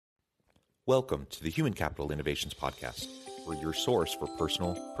Welcome to the Human Capital Innovations Podcast. We're your source for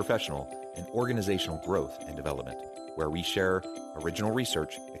personal, professional, and organizational growth and development, where we share original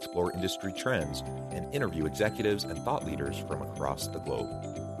research, explore industry trends, and interview executives and thought leaders from across the globe.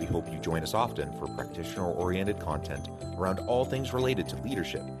 We hope you join us often for practitioner-oriented content around all things related to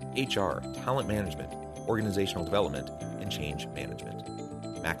leadership, HR, talent management, organizational development, and change management.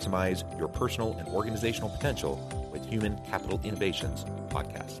 Maximize your personal and organizational potential with Human Capital Innovations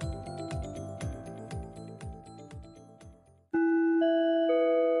Podcast.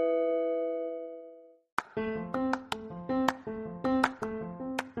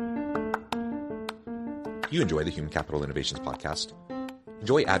 If you enjoy the Human Capital Innovations Podcast,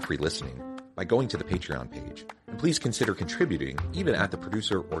 enjoy ad-free listening by going to the Patreon page, and please consider contributing even at the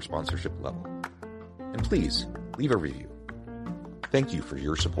producer or sponsorship level. And please leave a review. Thank you for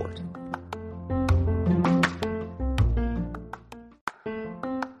your support.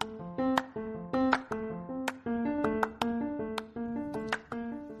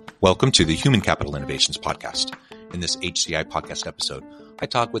 Welcome to the Human Capital Innovations Podcast. In this HCI podcast episode, I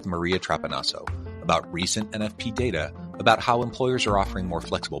talk with Maria Trapenasso about recent NFP data about how employers are offering more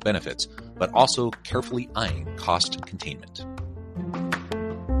flexible benefits, but also carefully eyeing cost containment.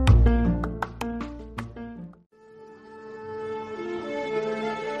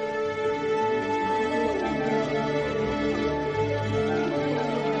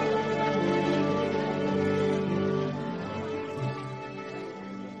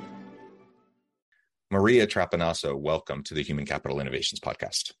 Maria Trapenasso, welcome to the Human Capital Innovations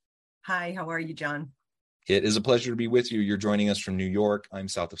Podcast. Hi, how are you, John? It is a pleasure to be with you. You're joining us from New York. I'm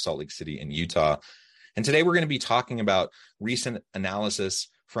south of Salt Lake City in Utah. And today we're going to be talking about recent analysis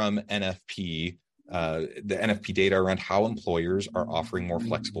from NFP, the NFP data around how employers are offering more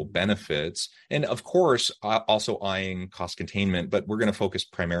flexible benefits. And of course, also eyeing cost containment, but we're going to focus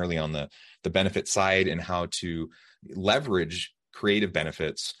primarily on the benefit side and how to leverage creative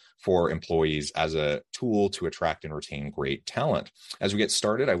benefits for employees as a tool to attract and retain great talent. As we get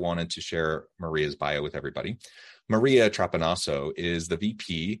started, I wanted to share Maria's bio with everybody. Maria Trapenasso is the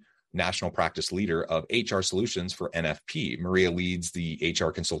VP National Practice Leader of HR Solutions for NFP. Maria leads the HR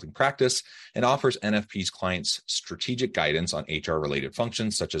consulting practice and offers NFP's clients strategic guidance on HR-related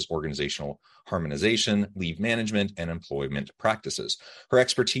functions such as organizational harmonization, leave management, and employment practices. Her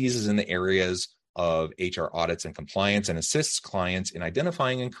expertise is in the areas of HR audits and compliance and assists clients in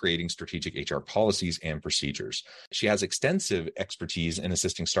identifying and creating strategic HR policies and procedures. She has extensive expertise in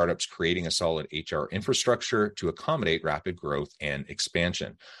assisting startups creating a solid HR infrastructure to accommodate rapid growth and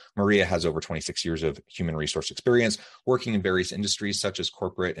expansion. Maria has over 26 years of human resource experience working in various industries such as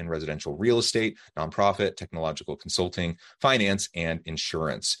corporate and residential real estate, nonprofit, technological consulting, finance, and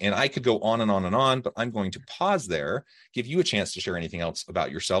insurance. And I could go on and on and on, but I'm going to pause there, give you a chance to share anything else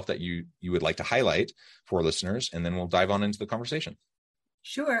about yourself that you would like to highlight for listeners, and then we'll dive on into the conversation.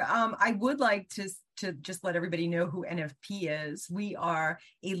 Sure. I would like to just let everybody know who NFP is. We are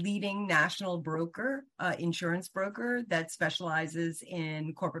a leading national broker, insurance broker that specializes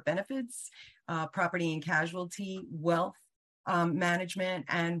in corporate benefits, property and casualty, wealth management,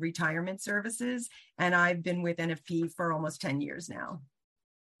 and retirement services. And I've been with NFP for almost 10 years now.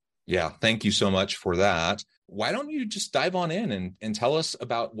 Yeah, thank you so much for that. Why don't you just dive on in and tell us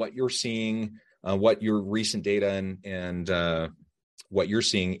about what you're seeing, what your recent data and what you're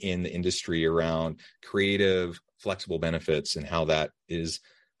seeing in the industry around creative, flexible benefits and how that is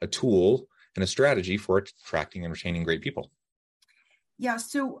a tool and a strategy for attracting and retaining great people. Yeah,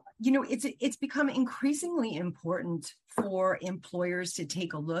 so, it's become increasingly important for employers to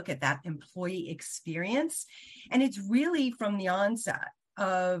take a look at that employee experience. And it's really from the onset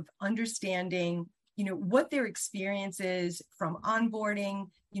of understanding, what their experience is from onboarding,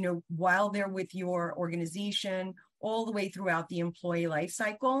 while they're with your organization, all the way throughout the employee life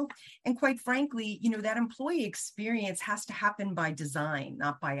cycle. And quite frankly, that employee experience has to happen by design,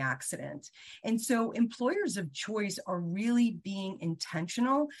 not by accident. And so employers of choice are really being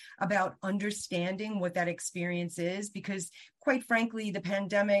intentional about understanding what that experience is, because quite frankly, the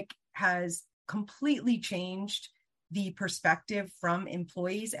pandemic has completely changed the perspective from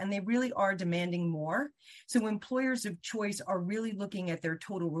employees, and they really are demanding more. So employers of choice are really looking at their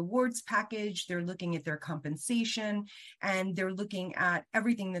total rewards package, they're looking at their compensation, and they're looking at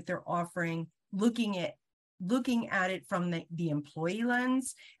everything that they're offering, looking at it from the employee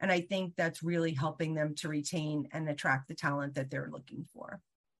lens. And I think that's really helping them to retain and attract the talent that they're looking for.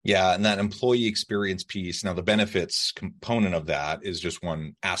 Yeah, and that employee experience piece. Now, the benefits component of that is just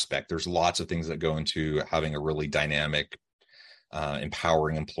one aspect. There's lots of things that go into having a really dynamic,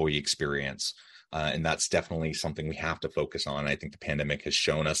 empowering employee experience. And that's definitely something we have to focus on. I think the pandemic has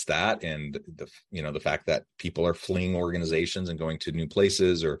shown us that, and the fact that people are fleeing organizations and going to new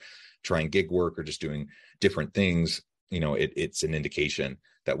places or trying gig work or just doing different things, it's an indication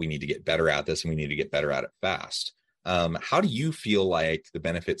that we need to get better at this, and we need to get better at it fast. How do you feel like the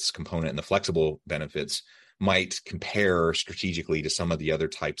benefits component and the flexible benefits might compare strategically to some of the other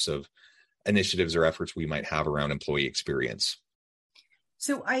types of initiatives or efforts we might have around employee experience?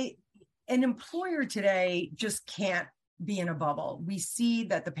 So an employer today just can't be in a bubble. We see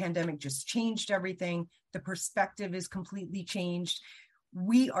that the pandemic just changed everything. The perspective is completely changed.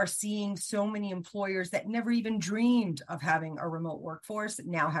 We are seeing so many employers that never even dreamed of having a remote workforce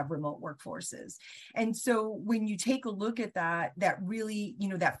now have remote workforces. And so when you take a look at that really,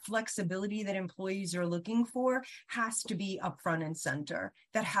 that flexibility that employees are looking for has to be up front and center.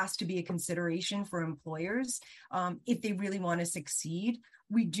 That has to be a consideration for employers if they really want to succeed.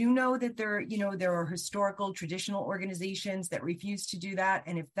 We do know that there are historical, traditional organizations that refuse to do that.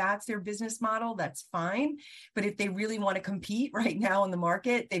 And if that's their business model, that's fine. But if they really want to compete right now in the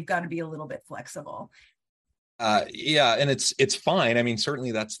market, they've got to be a little bit flexible. Yeah, and it's fine. I mean,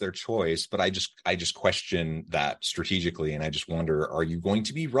 certainly that's their choice, but I just question that strategically, and I just wonder, are you going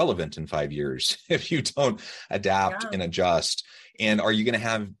to be relevant in 5 years if you don't adapt and adjust? And are you going to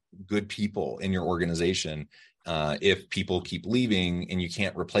have good people in your organization if people keep leaving and you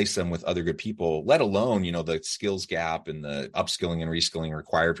can't replace them with other good people, let alone, the skills gap and the upskilling and reskilling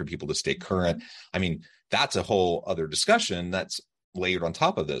required for people to stay current? I mean, that's a whole other discussion that's layered on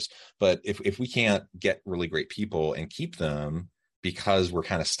top of this. But if we can't get really great people and keep them because we're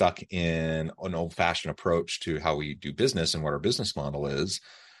kind of stuck in an old-fashioned approach to how we do business and what our business model is,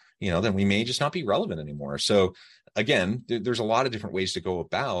 then we may just not be relevant anymore. So again, there's a lot of different ways to go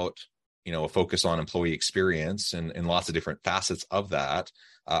about a focus on employee experience and lots of different facets of that.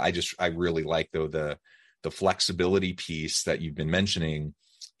 I really like, though, the flexibility piece that you've been mentioning,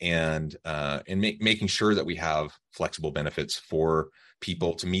 and making sure that we have flexible benefits for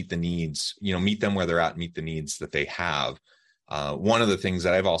people to meet the needs, meet them where they're at, meet the needs that they have. One of the things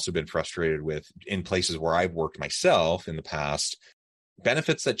that I've also been frustrated with in places where I've worked myself in the past,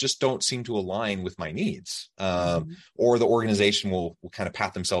 benefits that just don't seem to align with my needs, or the organization will kind of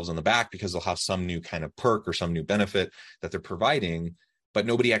pat themselves on the back because they'll have some new kind of perk or some new benefit that they're providing, but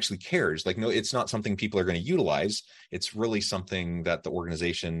nobody actually cares. Like, no, it's not something people are going to utilize. It's really something that the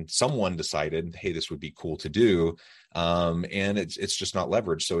organization, someone decided, hey, this would be cool to do. And it's just not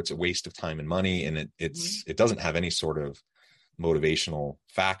leveraged. So it's a waste of time and money. And it doesn't have any sort of motivational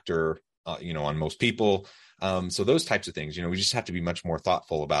factor, on most people. So those types of things, we just have to be much more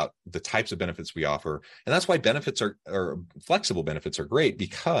thoughtful about the types of benefits we offer. And that's why benefits or flexible benefits are great,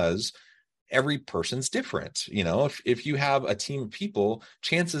 because every person's different. If you have a team of people,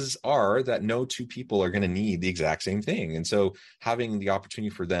 chances are that no two people are going to need the exact same thing. And so having the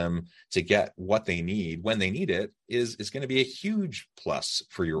opportunity for them to get what they need when they need it is going to be a huge plus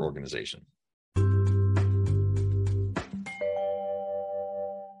for your organization.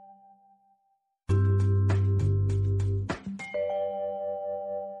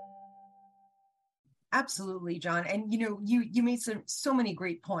 Absolutely, John. And you made so many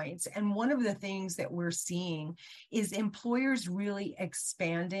great points. And one of the things that we're seeing is employers really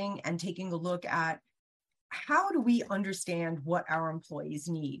expanding and taking a look at, how do we understand what our employees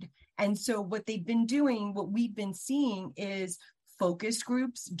need? And so what we've been seeing is focus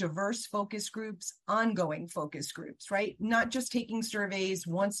groups, diverse focus groups, ongoing focus groups, right? Not just taking surveys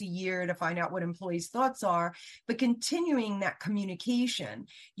once a year to find out what employees' thoughts are, but continuing that communication.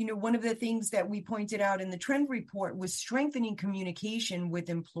 One of the things that we pointed out in the trend report was strengthening communication with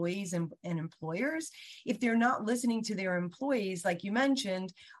employees and employers. If they're not listening to their employees, like you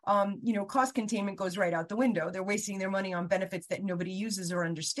mentioned, cost containment goes right out the window. They're wasting their money on benefits that nobody uses or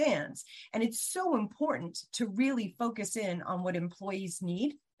understands. And it's so important to really focus in on what employees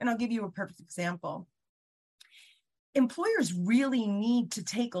need. And I'll give you a perfect example. Employers really need to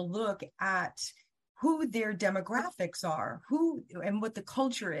take a look at who their demographics are, and what the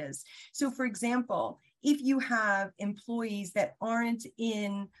culture is. So for example, if you have employees that aren't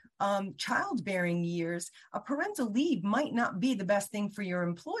in childbearing years, a parental leave might not be the best thing for your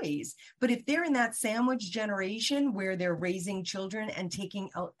employees. But if they're in that sandwich generation where they're raising children and taking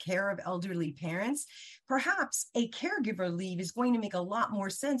care of elderly parents, perhaps a caregiver leave is going to make a lot more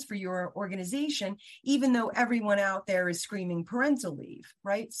sense for your organization, even though everyone out there is screaming parental leave,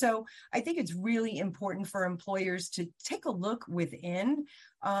 right? So I think it's really important for employers to take a look within.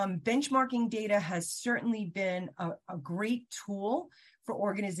 Benchmarking data has certainly been a great tool for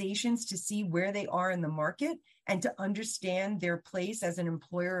organizations to see where they are in the market and to understand their place as an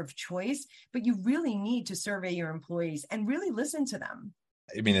employer of choice. But you really need to survey your employees and really listen to them.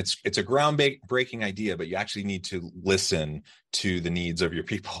 I mean, it's a groundbreaking idea, but you actually need to listen to the needs of your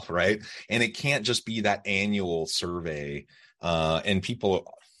people, right? And it can't just be that annual survey. And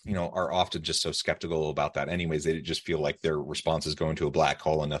people, are often just so skeptical about that anyways. They just feel like their response is going to a black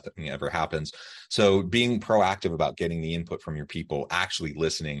hole and nothing ever happens. So being proactive about getting the input from your people, actually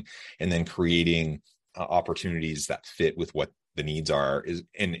listening, and then creating opportunities that fit with what the needs are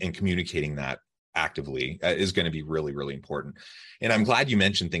and communicating that actively is going to be really, really important. And I'm glad you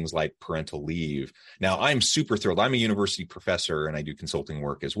mentioned things like parental leave. Now, I'm super thrilled. I'm a university professor and I do consulting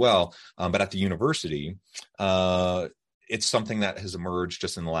work as well. But at the university, it's something that has emerged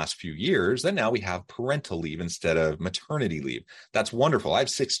just in the last few years that now we have parental leave instead of maternity leave. That's wonderful. I have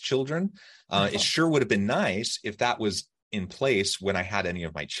 6 children. It sure would have been nice if that was in place when I had any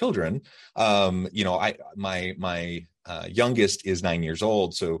of my children. My youngest is 9 years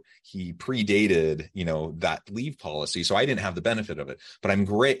old, so he predated, that leave policy. So I didn't have the benefit of it, but I'm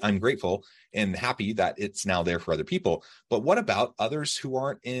grateful and happy that it's now there for other people. But what about others who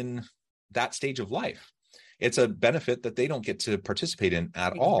aren't in that stage of life? It's a benefit that they don't get to participate in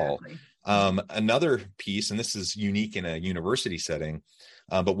at all. Another piece, and this is unique in a university setting,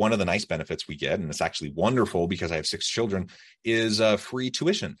 but one of the nice benefits we get, and it's actually wonderful because I have 6 children, is free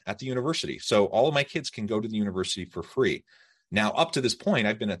tuition at the university. So all of my kids can go to the university for free. Now, up to this point,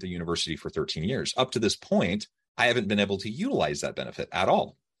 I've been at the university for 13 years. Up to this point, I haven't been able to utilize that benefit at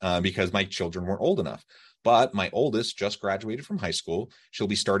all because my children weren't old enough. But my oldest just graduated from high school. She'll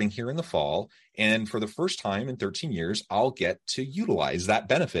be starting here in the fall. And for the first time in 13 years, I'll get to utilize that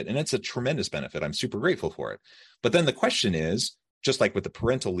benefit. And it's a tremendous benefit. I'm super grateful for it. But then the question is, just like with the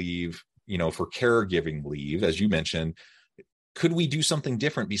parental leave, for caregiving leave, as you mentioned, could we do something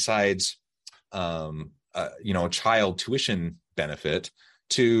different besides, a child tuition benefit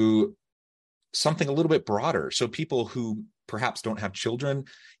to something a little bit broader? So people who perhaps don't have children,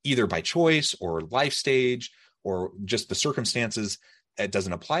 either by choice or life stage, or just the circumstances, it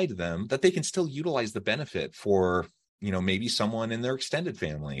doesn't apply to them, that they can still utilize the benefit for, maybe someone in their extended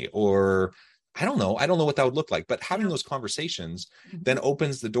family, or I don't know what that would look like, but having those conversations then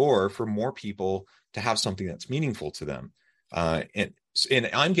opens the door for more people to have something that's meaningful to them. And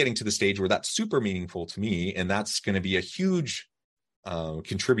I'm getting to the stage where that's super meaningful to me. And that's going to be a huge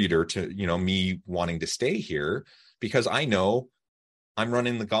contributor to, me wanting to stay here, because I know I'm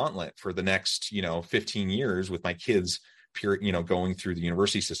running the gauntlet for the next, 15 years with my kids, going through the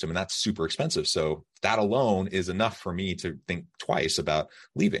university system, and that's super expensive. So that alone is enough for me to think twice about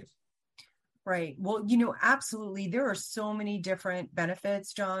leaving. Right. Well, absolutely. There are so many different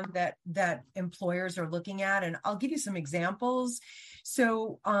benefits, John, that employers are looking at. And I'll give you some examples.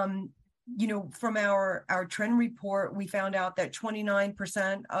 So, from our trend report, we found out that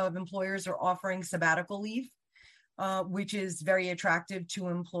 29% of employers are offering sabbatical leave, which is very attractive to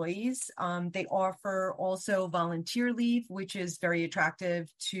employees. They offer also volunteer leave, which is very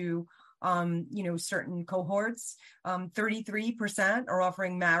attractive to certain cohorts. 33% are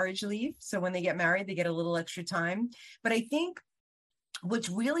offering marriage leave. So when they get married, they get a little extra time. But I think what's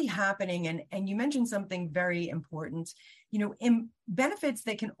really happening, and you mentioned something very important, in benefits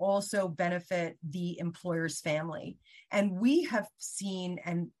that can also benefit the employer's family. And we have seen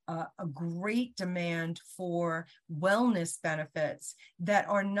a great demand for wellness benefits that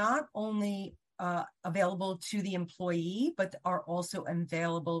are not only available to the employee, but are also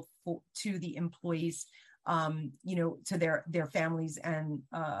available to the employees, to their families and,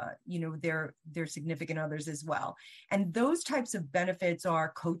 their significant others as well. And those types of benefits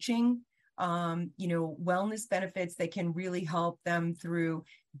are coaching, wellness benefits that can really help them through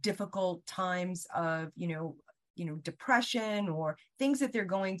difficult times of, depression or things that they're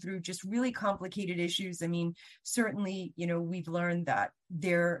going through, just really complicated issues. I mean, certainly, we've learned that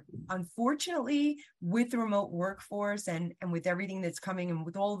unfortunately, with the remote workforce and with everything that's coming and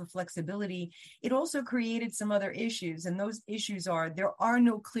with all the flexibility, it also created some other issues. And those issues are, there are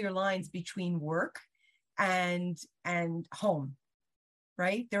no clear lines between work and home,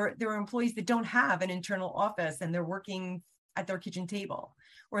 right? There are employees that don't have an internal office and they're working at their kitchen table,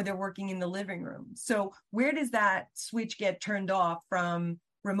 or they're working in the living room. So where does that switch get turned off from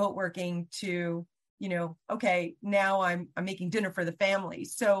remote working to, okay, now I'm making dinner for the family?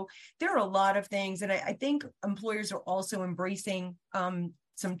 So there are a lot of things. And I think employers are also embracing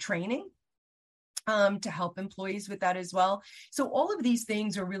some training to help employees with that as well. So all of these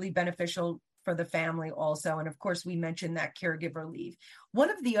things are really beneficial for the family also. And of course, we mentioned that caregiver leave. One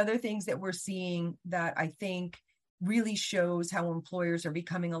of the other things that we're seeing that I think really shows how employers are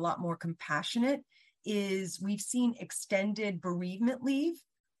becoming a lot more compassionate is we've seen extended bereavement leave,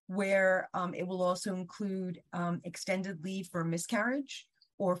 where it will also include extended leave for miscarriage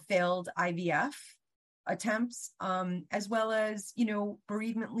or failed IVF attempts, as well as,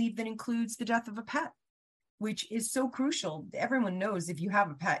 bereavement leave that includes the death of a pet, which is so crucial. Everyone knows if you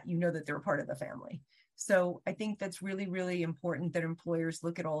have a pet, you know that they're a part of the family. So I think that's really, really important that employers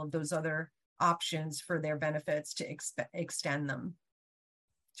look at all of those other options for their benefits to extend them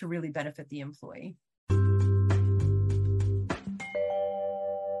to really benefit the employee.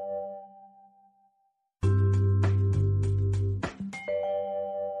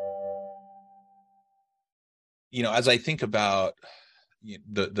 As I think about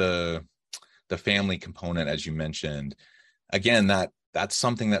the family component, as you mentioned, again, that's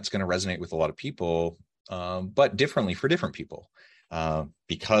something that's going to resonate with a lot of people, but differently for different people.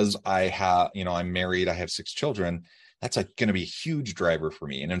 Because I'm married, I have 6 children. That's going to be a huge driver for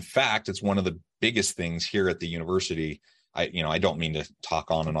me. And in fact, it's one of the biggest things here at the university. I don't mean to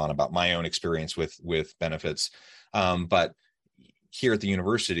talk on and on about my own experience with benefits, but here at the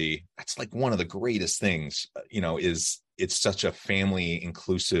university, that's like one of the greatest things, is it's such a family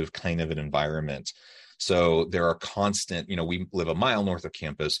inclusive kind of an environment. So there are constant, we live a mile north of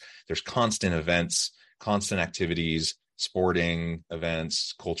campus. There's constant events, constant activities, sporting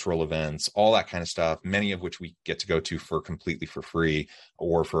events, cultural events, all that kind of stuff, many of which we get to go to completely for free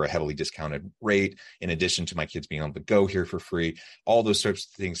or for a heavily discounted rate, in addition to my kids being able to go here for free, all those sorts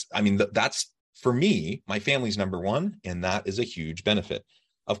of things. I mean, that's, for me, my family's number one, and that is a huge benefit.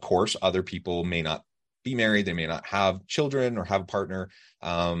 Of course, other people may not be married, they may not have children or have a partner,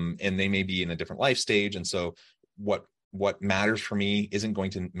 and they may be in a different life stage. And so what matters for me isn't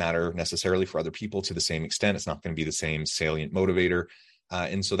going to matter necessarily for other people to the same extent. It's not going to be the same salient motivator.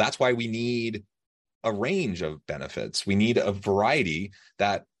 And so that's why we need a range of benefits. We need a variety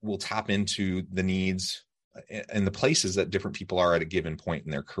that will tap into the needs and the places that different people are at a given point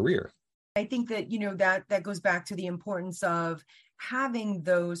in their career. I think that, that goes back to the importance of having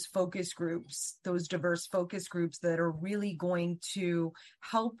those focus groups, those diverse focus groups that are really going to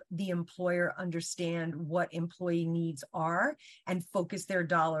help the employer understand what employee needs are and focus their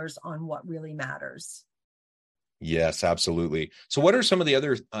dollars on what really matters. Yes, absolutely. So what are some of the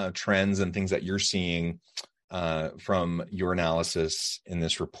other trends and things that you're seeing from your analysis in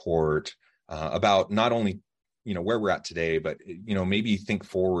this report about not only where we're at today, but maybe think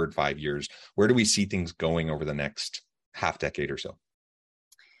forward 5 years? Where do we see things going over the next half decade or so?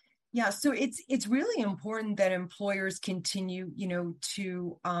 Yeah, so it's really important that employers continue,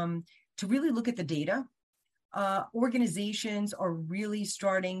 to really look at the data. Organizations are really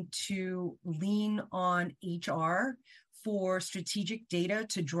starting to lean on HR for strategic data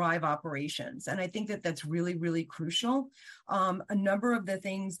to drive operations. And I think that that's really, really crucial. A number of the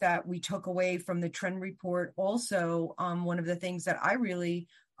things that we took away from the trend report, also, one of the things that I really,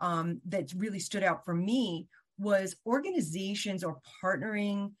 that really stood out for me was organizations are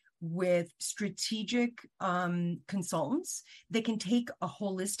partnering with strategic consultants that can take a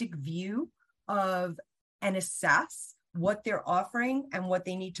holistic view of and assess what they're offering and what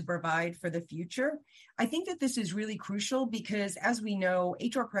they need to provide for the future. I think that this is really crucial because, as we know,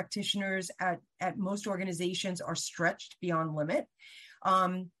 HR practitioners at most organizations are stretched beyond limit.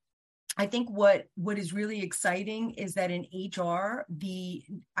 I think what is really exciting is that in HR,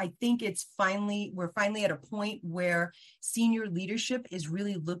 I think we're finally at a point where senior leadership is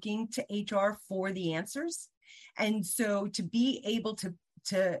really looking to HR for the answers. And so to be able to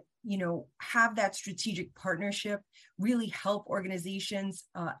have that strategic partnership really help organizations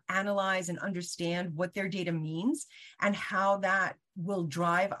analyze and understand what their data means and how that will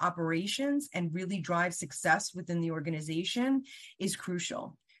drive operations and really drive success within the organization is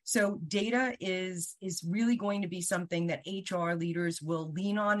crucial. So data is really going to be something that HR leaders will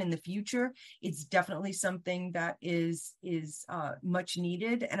lean on in the future. It's definitely something that is much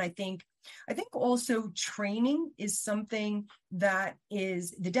needed. And I think also training is something that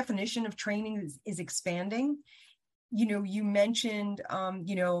is, the definition of training is expanding. You mentioned,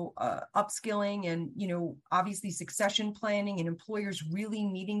 upskilling and, obviously succession planning and employers really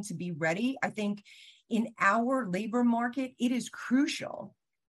needing to be ready. I think in our labor market, it is crucial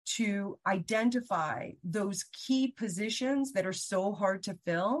to identify those key positions that are so hard to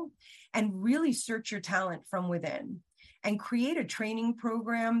fill and really search your talent from within and create a training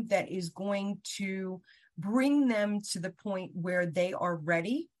program that is going to bring them to the point where they are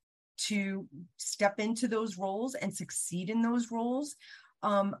ready to step into those roles and succeed in those roles.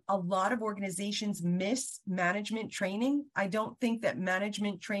 A lot of organizations miss management training. I don't think that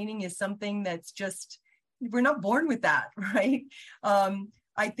management training is something that's just we're not born with that, right?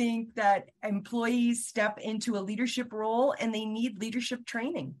 I think that employees step into a leadership role and they need leadership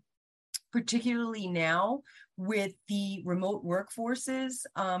training, particularly now with the remote workforces.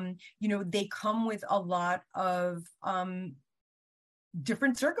 They come with a lot of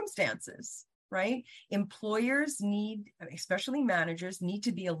different circumstances, right? Employers need, especially managers, need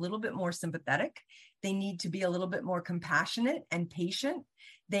to be a little bit more sympathetic. They need to be a little bit more compassionate and patient.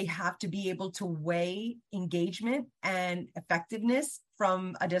 They have to be able to weigh engagement and effectiveness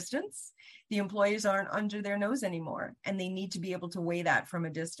from a distance. The employees aren't under their nose anymore, and they need to be able to weigh that from a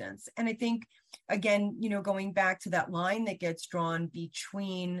distance. And I think, again, going back to that line that gets drawn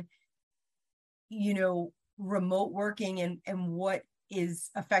between, remote working and what is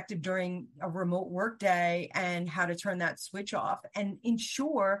effective during a remote work day and how to turn that switch off and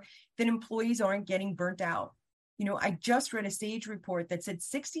ensure that employees aren't getting burnt out. I just read a Sage report that said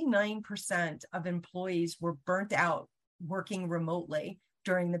 69% of employees were burnt out working remotely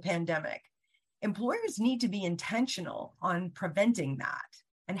during the pandemic. Employers need to be intentional on preventing that.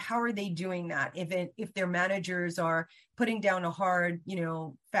 And how are they doing that if their managers are putting down a hard,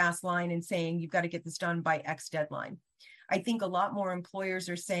 fast line and saying, you've got to get this done by X deadline? I think a lot more employers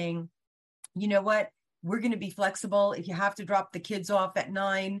are saying, you know what, we're going to be flexible. If you have to drop the kids off at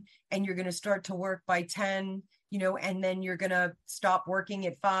 9 and you're going to start to work by 10, and then you're going to stop working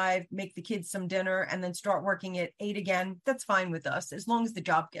at 5, make the kids some dinner, and then start working at 8 again, that's fine with us, as long as the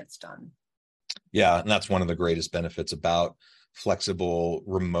job gets done. Yeah, and that's one of the greatest benefits about flexible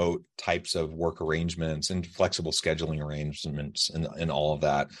remote types of work arrangements and flexible scheduling arrangements and all of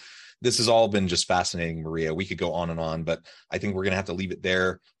that. This has all been just fascinating, Maria. We could go on and on, but I think we're going to have to leave it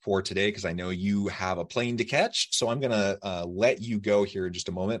there for today because I know you have a plane to catch. So I'm going to let you go here in just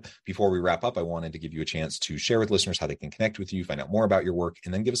a moment. Before we wrap up, I wanted to give you a chance to share with listeners how they can connect with you, find out more about your work,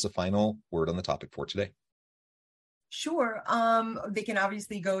 and then give us a final word on the topic for today. Sure. They can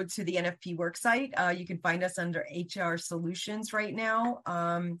obviously go to the NFP worksite. You can find us under HR Solutions right now.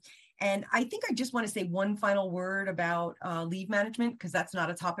 And I think I just want to say one final word about leave management, because that's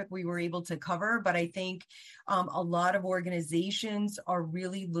not a topic we were able to cover. But I think a lot of organizations are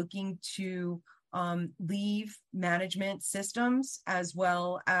really looking to leave management systems as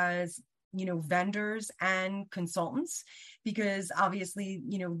well as vendors and consultants, because obviously,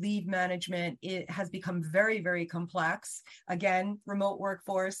 leave management, it has become very, very complex. Again, remote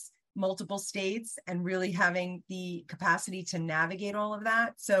workforce, multiple states, and really having the capacity to navigate all of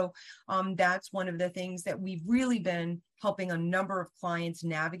that. So that's one of the things that we've really been helping a number of clients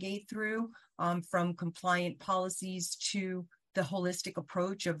navigate through, from compliant policies to the holistic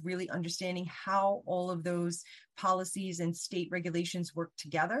approach of really understanding how all of those policies and state regulations work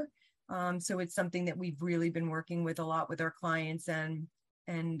together. So it's something that we've really been working with a lot with our clients, and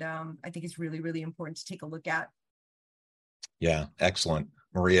I think it's really, really important to take a look at. Yeah, excellent.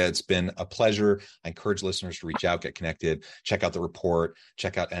 Maria, it's been a pleasure. I encourage listeners to reach out, get connected, check out the report,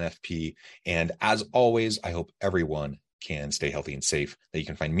 check out NFP. And as always, I hope everyone can stay healthy and safe, that you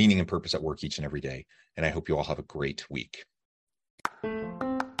can find meaning and purpose at work each and every day. And I hope you all have a great week. Do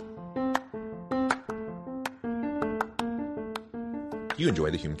you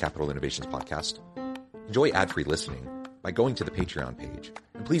enjoy the Human Capital Innovations podcast? Enjoy ad-free listening by going to the Patreon page,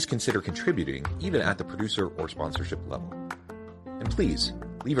 and please consider contributing even at the producer or sponsorship level. And please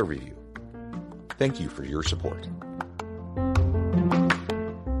leave a review. Thank you for your support.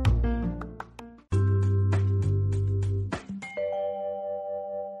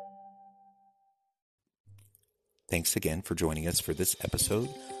 Thanks again for joining us for this episode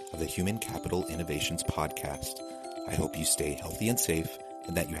of the Human Capital Innovations podcast. I hope you stay healthy and safe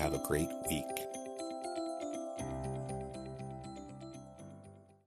and that you have a great week.